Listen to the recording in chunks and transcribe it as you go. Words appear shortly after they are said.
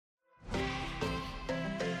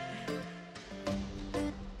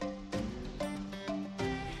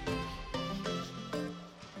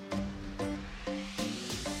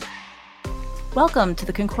Welcome to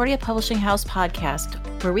the Concordia Publishing House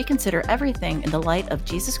podcast, where we consider everything in the light of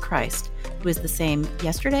Jesus Christ, who is the same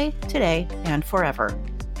yesterday, today, and forever.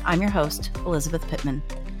 I'm your host, Elizabeth Pittman.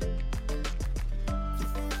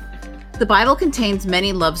 The Bible contains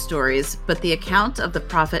many love stories, but the account of the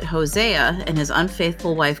prophet Hosea and his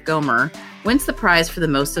unfaithful wife Gomer wins the prize for the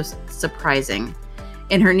most surprising.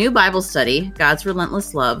 In her new Bible study, God's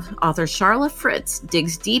Relentless Love, author Sharla Fritz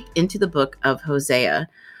digs deep into the Book of Hosea.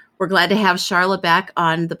 We're glad to have Sharla back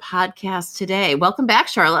on the podcast today. Welcome back,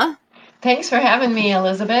 Sharla. Thanks for having me,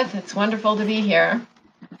 Elizabeth. It's wonderful to be here.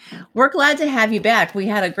 We're glad to have you back. We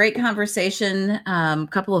had a great conversation a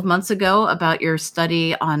couple of months ago about your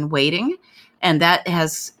study on waiting, and that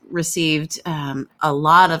has received a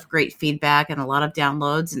lot of great feedback and a lot of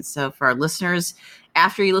downloads. And so for our listeners,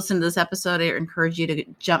 after you listen to this episode, I encourage you to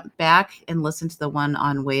jump back and listen to the one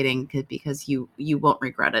on waiting because you won't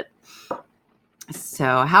regret it.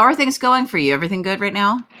 So how are things going for you? Everything good right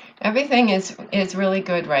now? Everything is really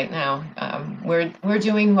good right now. We're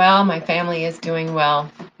doing well. My family is doing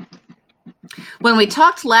well. When we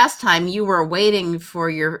talked last time, you were waiting for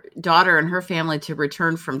your daughter and her family to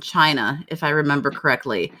return from China, if I remember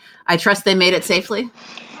correctly. I trust they made it safely?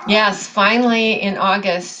 Yes, finally in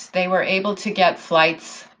August, they were able to get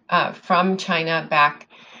flights from China back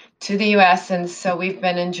to the U.S. And so we've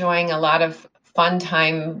been enjoying a lot of fun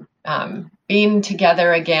time being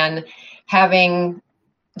together again.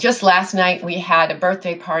 Just last night, we had a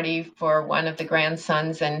birthday party for one of the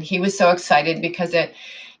grandsons, and he was so excited because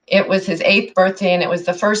it was his 8th birthday, and it was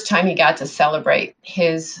the first time he got to celebrate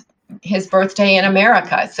his birthday in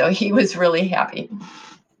America. So he was really happy.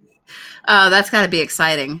 Oh, that's got to be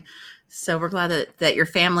exciting. So we're glad that your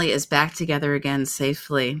family is back together again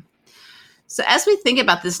safely. So as we think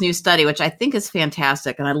about this new study, which I think is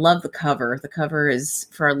fantastic, and I love the cover. The cover is,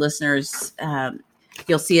 for our listeners,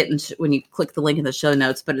 you'll see it when you click the link in the show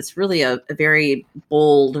notes, but it's really a very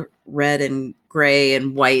bold red and gray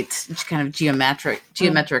and white, kind of geometric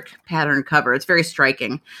pattern cover. It's very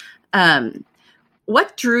striking.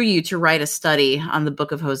 What drew you to write a study on the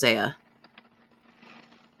Book of Hosea?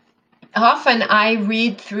 Often I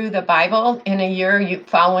read through the Bible in a year,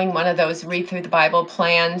 following one of those read through the Bible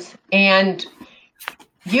plans. And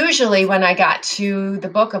usually when I got to the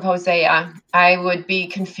Book of Hosea, I would be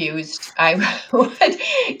confused. I would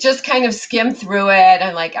just kind of skim through it.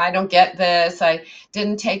 I'm like, I don't get this. I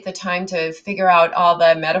didn't take the time to figure out all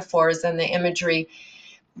the metaphors and the imagery.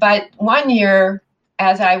 But one year,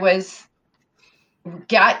 as I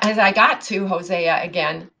got to Hosea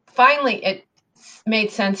again, finally it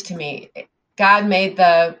made sense to me. God made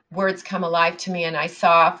the words come alive to me, and I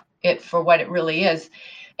saw it for what it really is,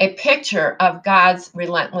 a picture of God's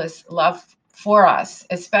relentless love for us,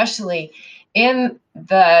 especially in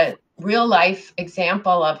the real life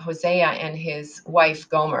example of Hosea and his wife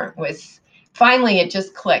Gomer. Finally it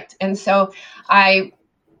just clicked. And so I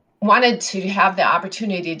wanted to have the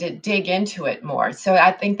opportunity to dig into it more. So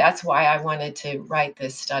I think that's why I wanted to write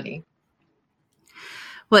this study.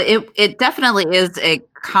 Well, it definitely is a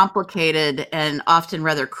complicated and often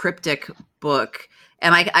rather cryptic book.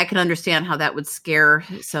 And I can understand how that would scare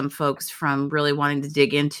some folks from really wanting to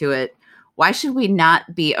dig into it. Why should we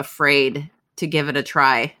not be afraid to give it a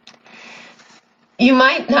try? You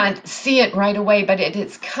might not see it right away, but it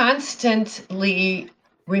is constantly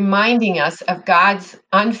reminding us of God's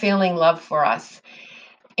unfailing love for us.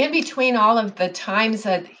 In between all of the times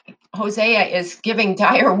that Hosea is giving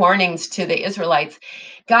dire warnings to the Israelites,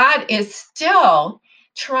 God is still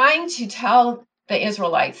trying to tell the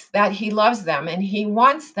Israelites that he loves them and he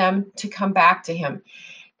wants them to come back to him.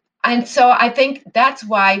 And so I think that's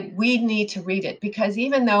why we need to read it, because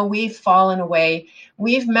even though we've fallen away,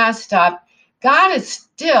 we've messed up, God is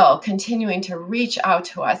still continuing to reach out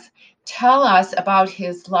to us, tell us about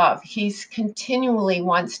his love. He's continually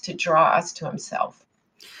wants to draw us to himself.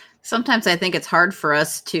 Sometimes I think it's hard for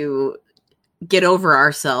us to get over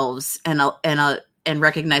ourselves and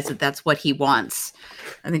recognize that that's what he wants.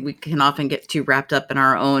 I think we can often get too wrapped up in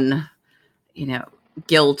our own,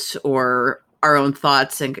 guilt or our own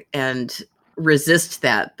thoughts and resist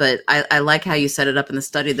that. But I like how you set it up in the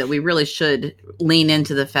study that we really should lean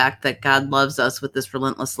into the fact that God loves us with this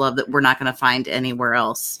relentless love that we're not going to find anywhere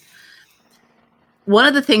else. One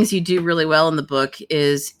of the things you do really well in the book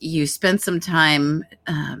is you spend some time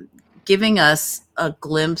giving us a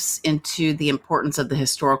glimpse into the importance of the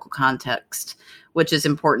historical context, which is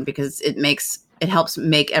important because it helps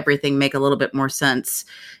make everything make a little bit more sense.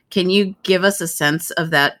 Can you give us a sense of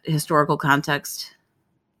that historical context?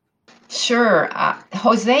 Sure.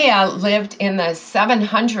 Hosea lived in the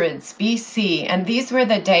 700s BC, and these were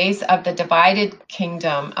the days of the divided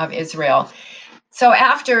kingdom of Israel. So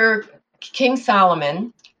after King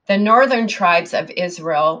Solomon, the northern tribes of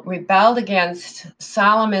Israel rebelled against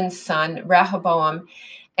Solomon's son, Rehoboam,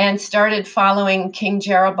 and started following King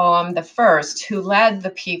Jeroboam I, who led the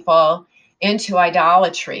people into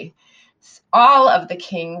idolatry. All of the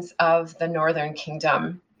kings of the northern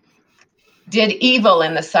kingdom did evil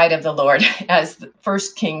in the sight of the Lord, as the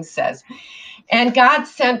First King says. And God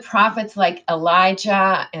sent prophets like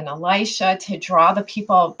Elijah and Elisha to draw the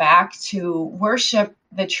people back to worship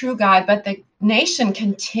the true God, but the nation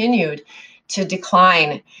continued to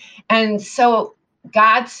decline. And so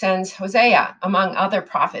God sends Hosea, among other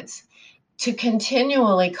prophets, to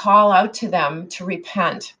continually call out to them to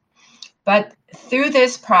repent. But through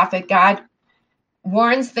this prophet, God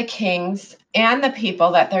warns the kings and the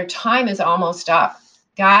people that their time is almost up.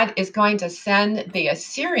 God is going to send the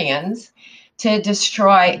Assyrians to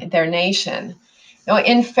destroy their nation. Now,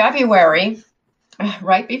 in February,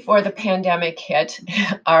 right before the pandemic hit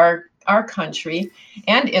our country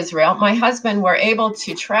and Israel, my husband were able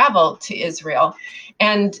to travel to Israel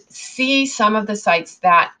and see some of the sites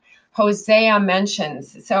that Hosea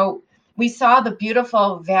mentions. So we saw the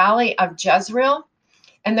beautiful valley of Jezreel.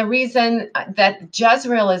 And the reason that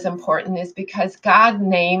Jezreel is important is because God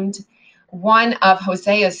named one of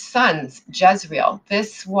Hosea's sons Jezreel.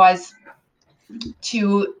 This was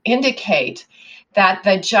to indicate that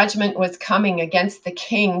the judgment was coming against the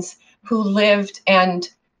kings who lived and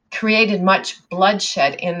created much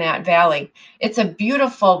bloodshed in that valley. It's a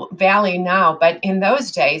beautiful valley now, but in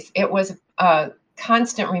those days, it was a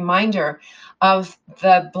constant reminder of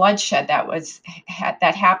the bloodshed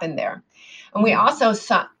that happened there. And we also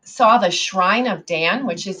saw the shrine of Dan,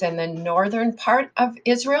 which is in the northern part of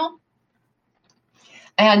Israel.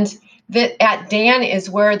 And at Dan is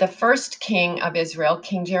where the first king of Israel,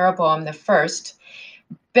 King Jeroboam I,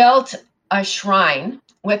 built a shrine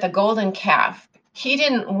with a golden calf. He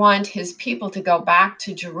didn't want his people to go back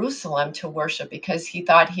to Jerusalem to worship because he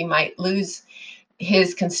thought he might lose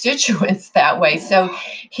his constituents that way. So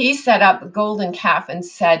he set up a golden calf and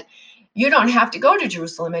said, you don't have to go to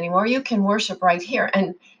Jerusalem anymore. You can worship right here.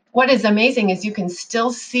 And what is amazing is you can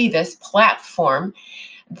still see this platform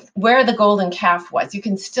where the golden calf was. You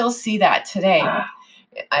can still see that today.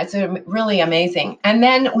 It's really amazing. And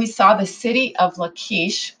then we saw the city of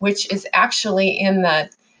Lachish, which is actually in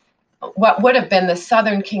what would have been the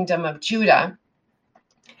southern kingdom of Judah.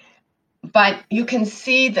 But you can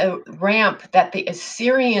see the ramp that the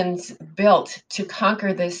Assyrians built to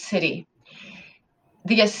conquer this city.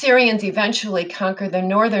 The Assyrians eventually conquered the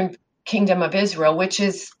northern kingdom of Israel, which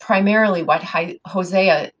is primarily what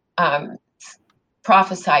Hosea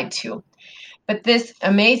prophesied to. But this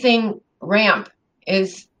amazing ramp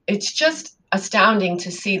it's just astounding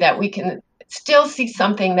to see that we can still see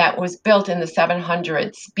something that was built in the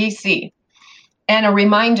 700s BC, and a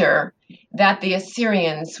reminder that the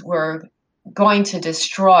Assyrians were going to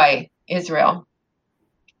destroy Israel.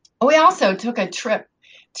 We also took a trip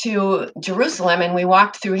to Jerusalem, and we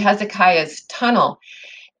walked through Hezekiah's tunnel,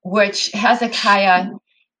 which Hezekiah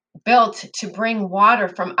built to bring water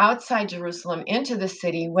from outside Jerusalem into the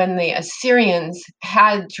city when the Assyrians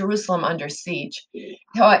had Jerusalem under siege.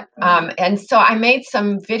 And so I made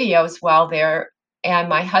some videos while there, and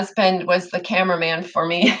my husband was the cameraman for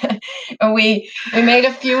me. And we made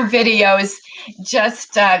a few videos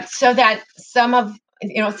just so that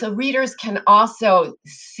so readers can also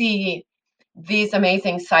see these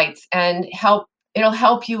amazing sites, and it'll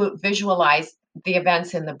help you visualize the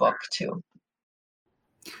events in the book too.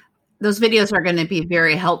 Those videos are going to be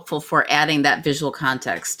very helpful for adding that visual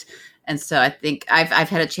context. And so I think I've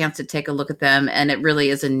had a chance to take a look at them, and it really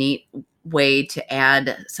is a neat way to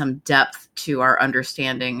add some depth to our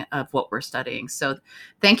understanding of what we're studying. So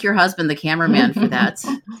thank your husband, the cameraman, for that.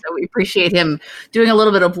 So we appreciate him doing a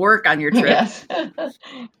little bit of work on your trip. Yes.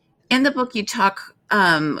 In the book, you talk,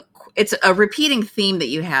 it's a repeating theme that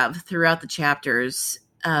you have throughout the chapters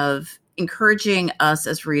of encouraging us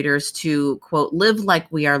as readers to, quote, live like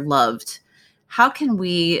we are loved. How can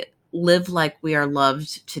we live like we are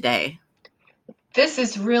loved today? This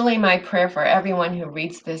is really my prayer for everyone who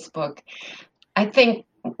reads this book. I think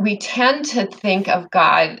we tend to think of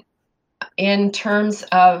God in terms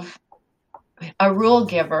of a rule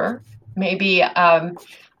giver, maybe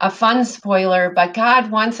a fun spoiler, but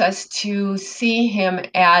God wants us to see him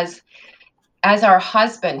as our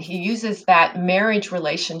husband. He uses that marriage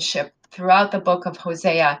relationship throughout the book of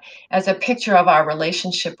Hosea as a picture of our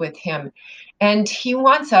relationship with him. And he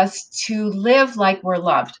wants us to live like we're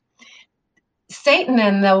loved. Satan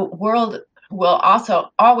and the world will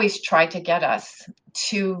also always try to get us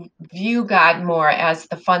to view God more as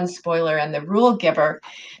the fun spoiler and the rule giver,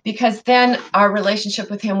 because then our relationship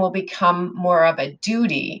with him will become more of a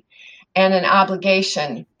duty and an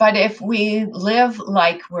obligation. But if we live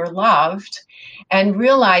like we're loved and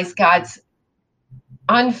realize God's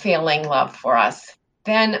unfailing love for us,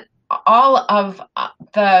 then all of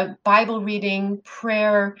the Bible reading,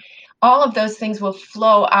 prayer, all of those things will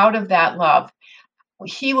flow out of that love.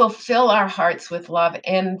 He will fill our hearts with love,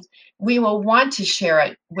 and we will want to share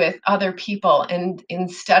it with other people. And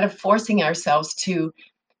instead of forcing ourselves to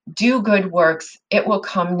do good works, it will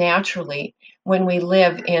come naturally when we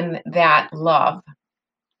live in that love.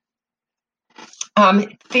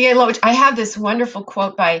 I have this wonderful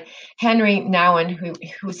quote by Henry Nouwen,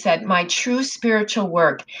 who said, "My true spiritual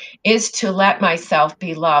work is to let myself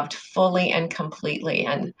be loved fully and completely."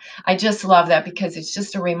 And I just love that, because it's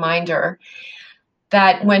just a reminder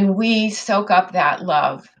that when we soak up that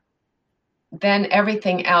love, then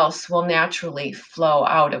everything else will naturally flow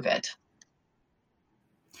out of it.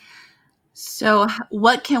 So,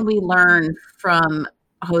 what can we learn from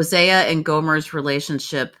Hosea and Gomer's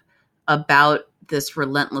relationship about this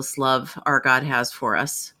relentless love our God has for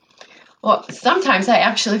us? Well, sometimes I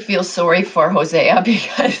actually feel sorry for Hosea,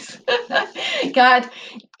 because God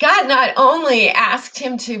not only asked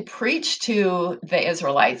him to preach to the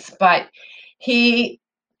Israelites, but he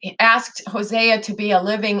asked Hosea to be a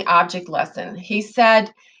living object lesson. He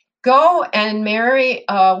said, "Go and marry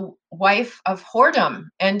a wife of whoredom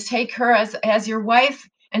and take her as your wife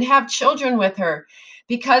and have children with her,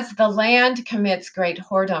 because the land commits great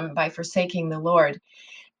whoredom by forsaking the Lord."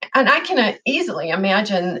 And I can easily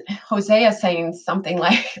imagine Hosea saying something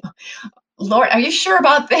like, "Lord, are you sure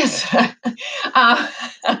about this? uh,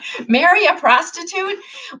 Marry a prostitute?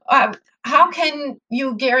 How can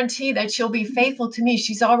you guarantee that she'll be faithful to me?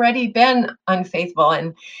 She's already been unfaithful."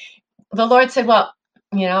 And the Lord said, "Well,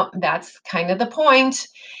 that's kind of the point.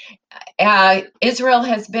 Israel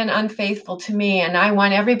has been unfaithful to me, and I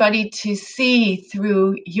want everybody to see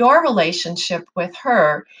through your relationship with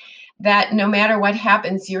her that no matter what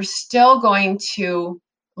happens, you're still going to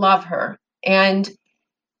love her." And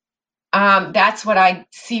that's what I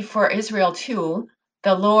see for Israel too.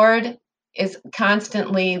 The Lord is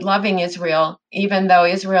constantly loving Israel, even though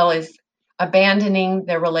Israel is abandoning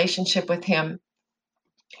their relationship with him.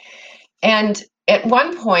 And at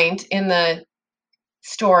one point in the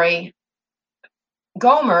story,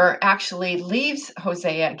 Gomer actually leaves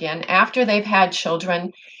Hosea again after they've had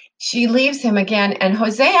children. She leaves him again, and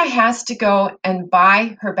Hosea has to go and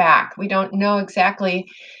buy her back. We don't know exactly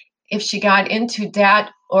if she got into debt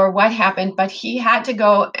or what happened, but he had to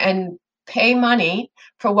go and pay money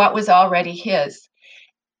for what was already his.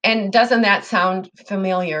 And doesn't that sound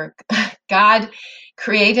familiar? God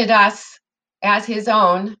created us as his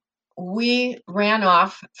own. We ran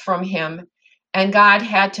off from him, and God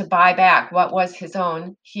had to buy back what was his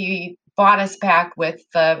own. He bought us back with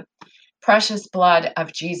the precious blood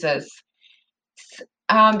of Jesus.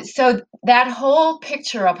 So that whole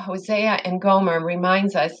picture of Hosea and Gomer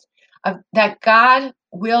reminds us that God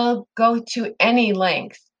will go to any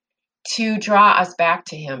length to draw us back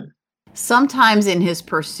to him. Sometimes in his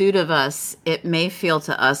pursuit of us, it may feel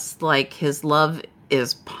to us like his love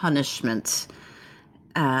is punishment,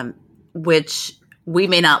 which we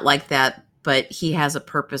may not like that, but he has a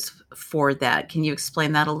purpose for that. Can you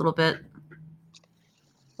explain that a little bit?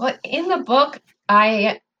 Well, in the book,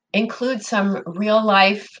 I include some real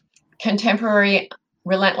life, contemporary,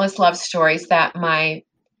 relentless love stories that my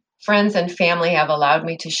friends and family have allowed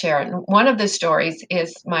me to share. And one of the stories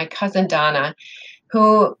is my cousin Donna,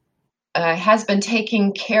 who has been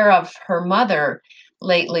taking care of her mother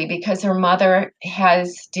lately because her mother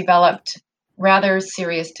has developed rather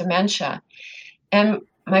serious dementia. And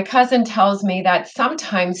my cousin tells me that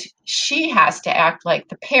sometimes she has to act like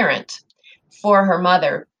the parent for her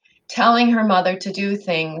mother, telling her mother to do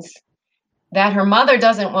things that her mother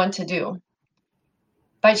doesn't want to do.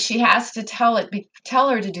 But she has to tell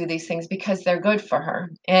her to do these things because they're good for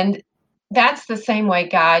her. And that's the same way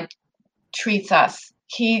God treats us.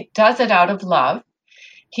 He does it out of love.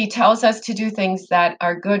 He tells us to do things that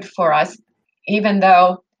are good for us, even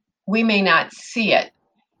though we may not see it.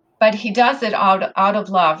 But he does it out of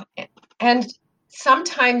love. And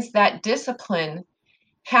sometimes that discipline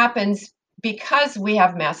happens because we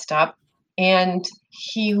have messed up, and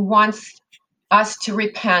he wants us to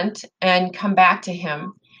repent and come back to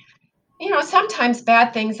him. Sometimes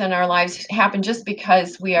bad things in our lives happen just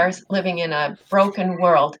because we are living in a broken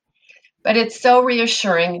world. But it's so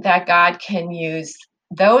reassuring that God can use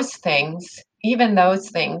those things, even those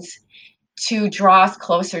things, to draw us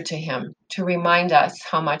closer to him, to remind us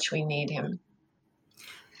how much we need him.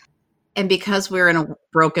 And because we're in a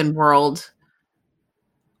broken world,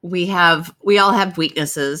 we all have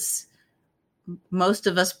weaknesses. Most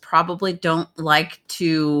of us probably don't like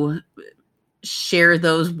to share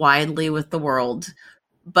those widely with the world,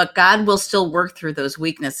 but God will still work through those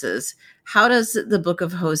weaknesses. How does the book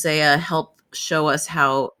of Hosea help show us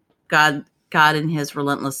how God in his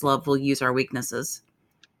relentless love will use our weaknesses?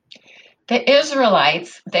 The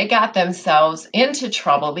Israelites, they got themselves into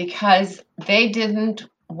trouble because they didn't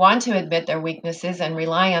want to admit their weaknesses and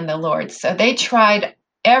rely on the Lord. So they tried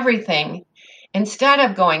everything instead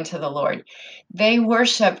of going to the Lord. They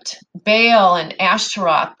worshiped Baal and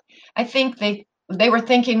Ashtaroth. I think they were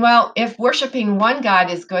thinking, well, if worshiping one God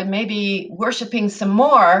is good, maybe worshiping some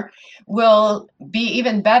more will be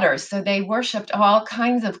even better. So they worshiped all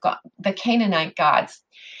kinds of the Canaanite gods.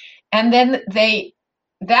 And then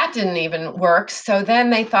that didn't even work. So then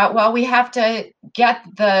they thought, well, we have to get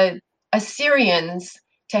the Assyrians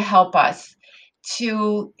to help us.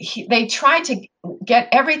 They tried to get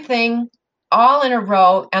everything all in a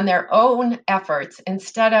row on their own efforts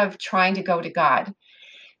instead of trying to go to God.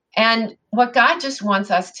 And what God just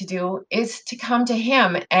wants us to do is to come to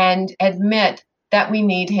him and admit that we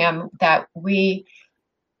need him, that we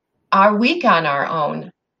are weak on our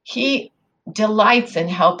own. He delights in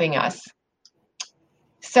helping us.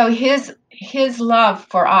 So his love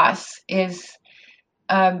for us is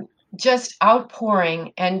just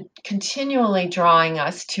outpouring and continually drawing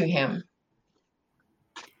us to him.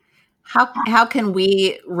 How can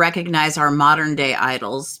we recognize our modern day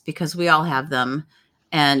idols, because we all have them,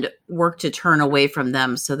 and work to turn away from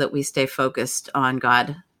them so that we stay focused on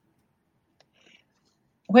God?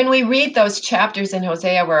 When we read those chapters in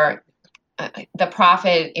Hosea where the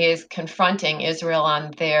prophet is confronting Israel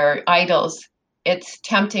on their idols, it's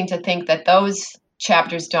tempting to think that those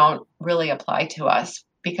chapters don't really apply to us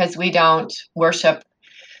because we don't worship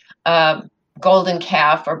a golden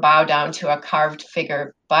calf or bow down to a carved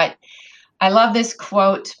figure. But I love this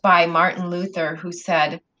quote by Martin Luther, who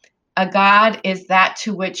said, "A God is that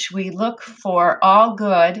to which we look for all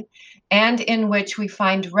good and in which we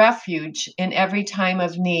find refuge in every time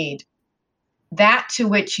of need. That to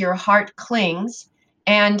which your heart clings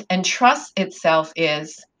and entrusts itself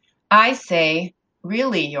is, I say,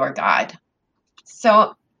 really your God."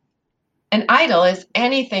 So an idol is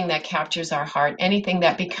anything that captures our heart, anything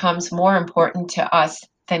that becomes more important to us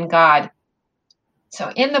than God. So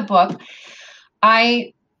in the book,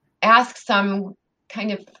 I ask some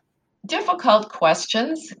kind of difficult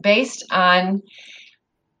questions based on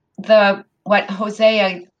what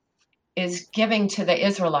Hosea is giving to the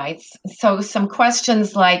Israelites. So some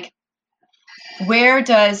questions like, where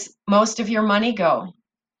does most of your money go?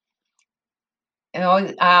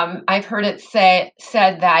 I've heard it said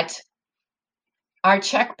that our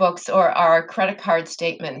checkbooks or our credit card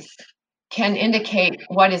statements can indicate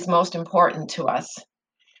what is most important to us.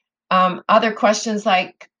 Other questions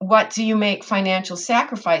like, what do you make financial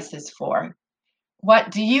sacrifices for?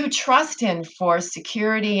 What do you trust in for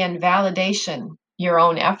security and validation? Your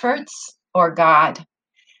own efforts or God?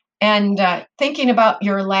 And thinking about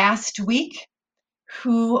your last week,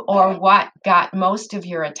 who or what got most of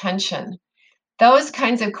your attention? Those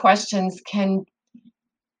kinds of questions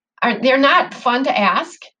they're not fun to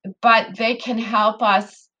ask, but they can help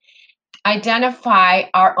us identify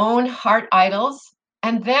our own heart idols.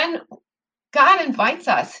 And then God invites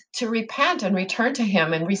us to repent and return to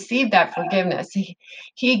him and receive that forgiveness.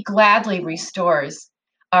 He gladly restores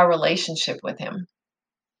our relationship with him.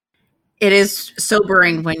 It is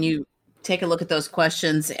sobering when you take a look at those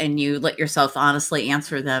questions and you let yourself honestly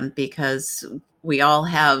answer them, because we all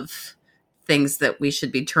have things that we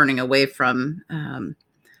should be turning away from.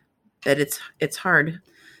 That it's hard,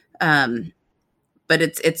 but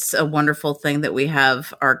it's a wonderful thing that we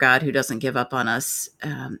have our God who doesn't give up on us,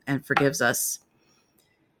 and forgives us.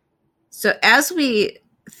 So as we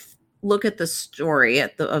look at the story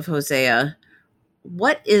of Hosea,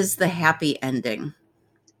 what is the happy ending?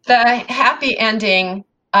 The happy ending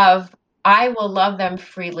of I will love them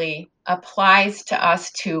freely applies to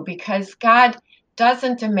us too, because God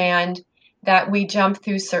doesn't demand that we jump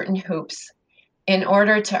through certain hoops in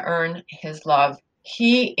order to earn his love.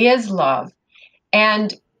 He is love.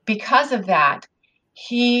 And because of that,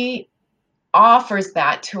 he offers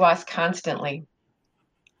that to us constantly.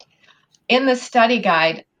 In the study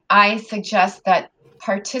guide, I suggest that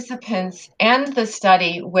participants end the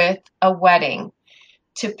study with a wedding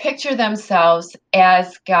to picture themselves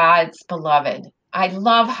as God's beloved. I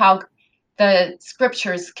love how the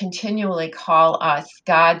scriptures continually call us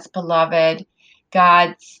God's beloved,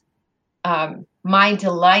 God's my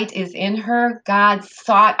delight is in her. God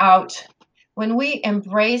sought out. When we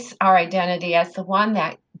embrace our identity as the one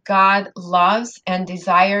that God loves and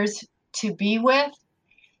desires to be with,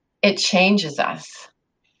 it changes us.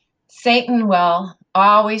 Satan will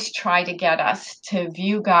always try to get us to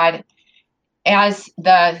view God as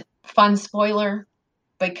the fun spoiler,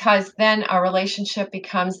 because then our relationship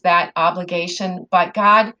becomes that obligation. But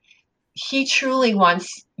God, he truly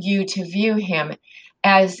wants you to view him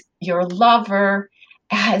as your lover,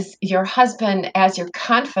 as your husband, as your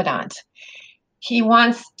confidant. He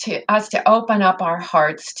wants us to open up our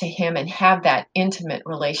hearts to him and have that intimate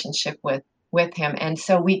relationship with him. And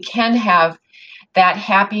so we can have that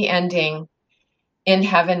happy ending in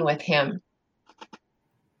heaven with him.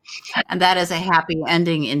 And that is a happy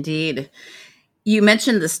ending indeed. You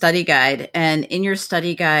mentioned the study guide, and in your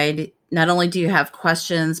study guide, not only do you have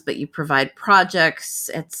questions, but you provide projects.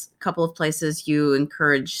 At a couple of places you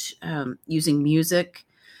encourage using music.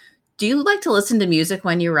 Do you like to listen to music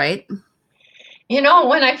when you write? When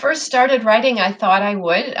I first started writing, I thought I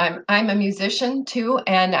would. I'm a musician too,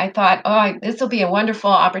 and I thought, this will be a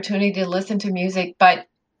wonderful opportunity to listen to music. But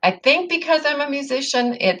I think because I'm a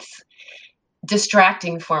musician, it's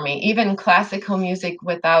distracting for me. Even classical music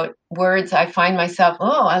without words, I find myself,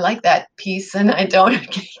 I like that piece, and I don't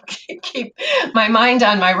keep my mind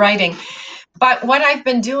on my writing. But what I've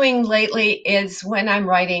been doing lately is when I'm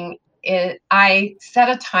writing, I set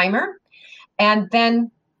a timer, and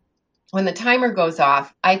then when the timer goes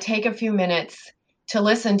off, I take a few minutes to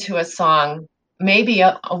listen to a song, maybe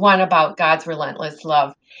a one about God's relentless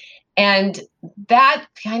love. And that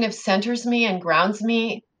kind of centers me and grounds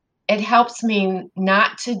me. It helps me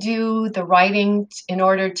not to do the writing in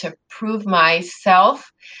order to prove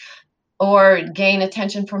myself or gain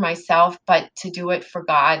attention for myself, but to do it for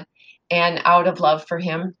God and out of love for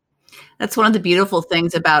him. That's one of the beautiful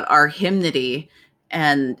things about our hymnody,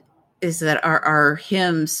 and is that our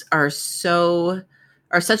hymns are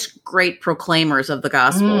such great proclaimers of the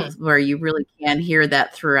gospel, where you really can hear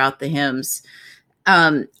that throughout the hymns.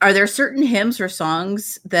 Are there certain hymns or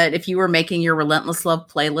songs that if you were making your Relentless Love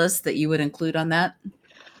playlist that you would include on that?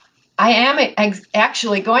 I am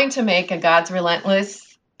actually going to make a God's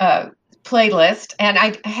Relentless playlist, and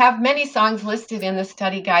I have many songs listed in the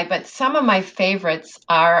study guide, but some of my favorites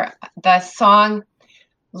are the song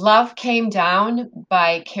Love Came Down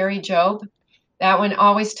by Carrie Job. That one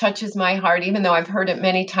always touches my heart, even though I've heard it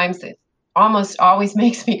many times. It almost always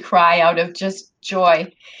makes me cry out of just joy.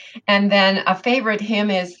 And then a favorite hymn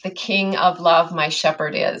is The King of Love, My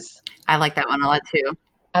Shepherd Is. I like that one a lot too.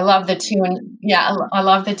 I love the tune. Yeah, I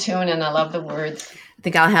love the tune and I love the words. I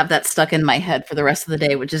think I'll have that stuck in my head for the rest of the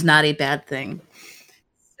day, which is not a bad thing.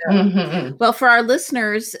 So, well, for our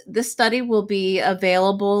listeners, this study will be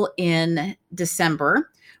available in December.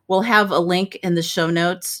 We'll have a link in the show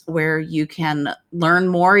notes where you can learn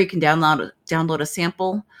more. You can download a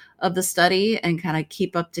sample of the study and kind of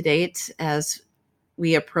keep up to date as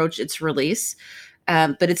we approach its release.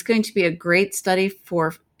 But it's going to be a great study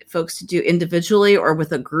for folks to do individually or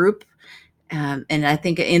with a group. And I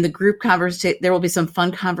think in the group conversation, there will be some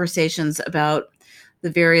fun conversations about the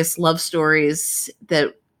various love stories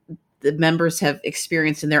that the members have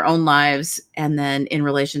experienced in their own lives, and then in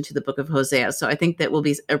relation to the Book of Hosea. So I think that will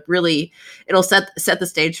be it'll set the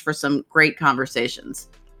stage for some great conversations.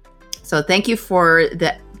 So thank you for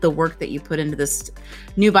the work that you put into this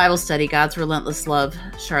new Bible study, God's Relentless Love,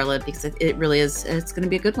 Sharla, because it really is, it's going to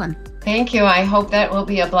be a good one. Thank you. I hope that will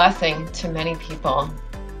be a blessing to many people.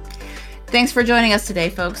 Thanks for joining us today,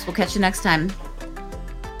 folks. We'll catch you next time.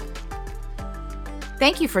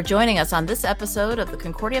 Thank you for joining us on this episode of the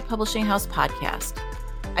Concordia Publishing House podcast.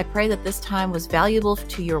 I pray that this time was valuable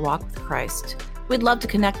to your walk with Christ. We'd love to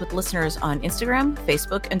connect with listeners on Instagram,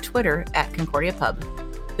 Facebook, and Twitter at Concordia Pub.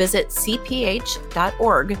 Visit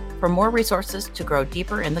cph.org for more resources to grow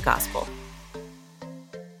deeper in the gospel.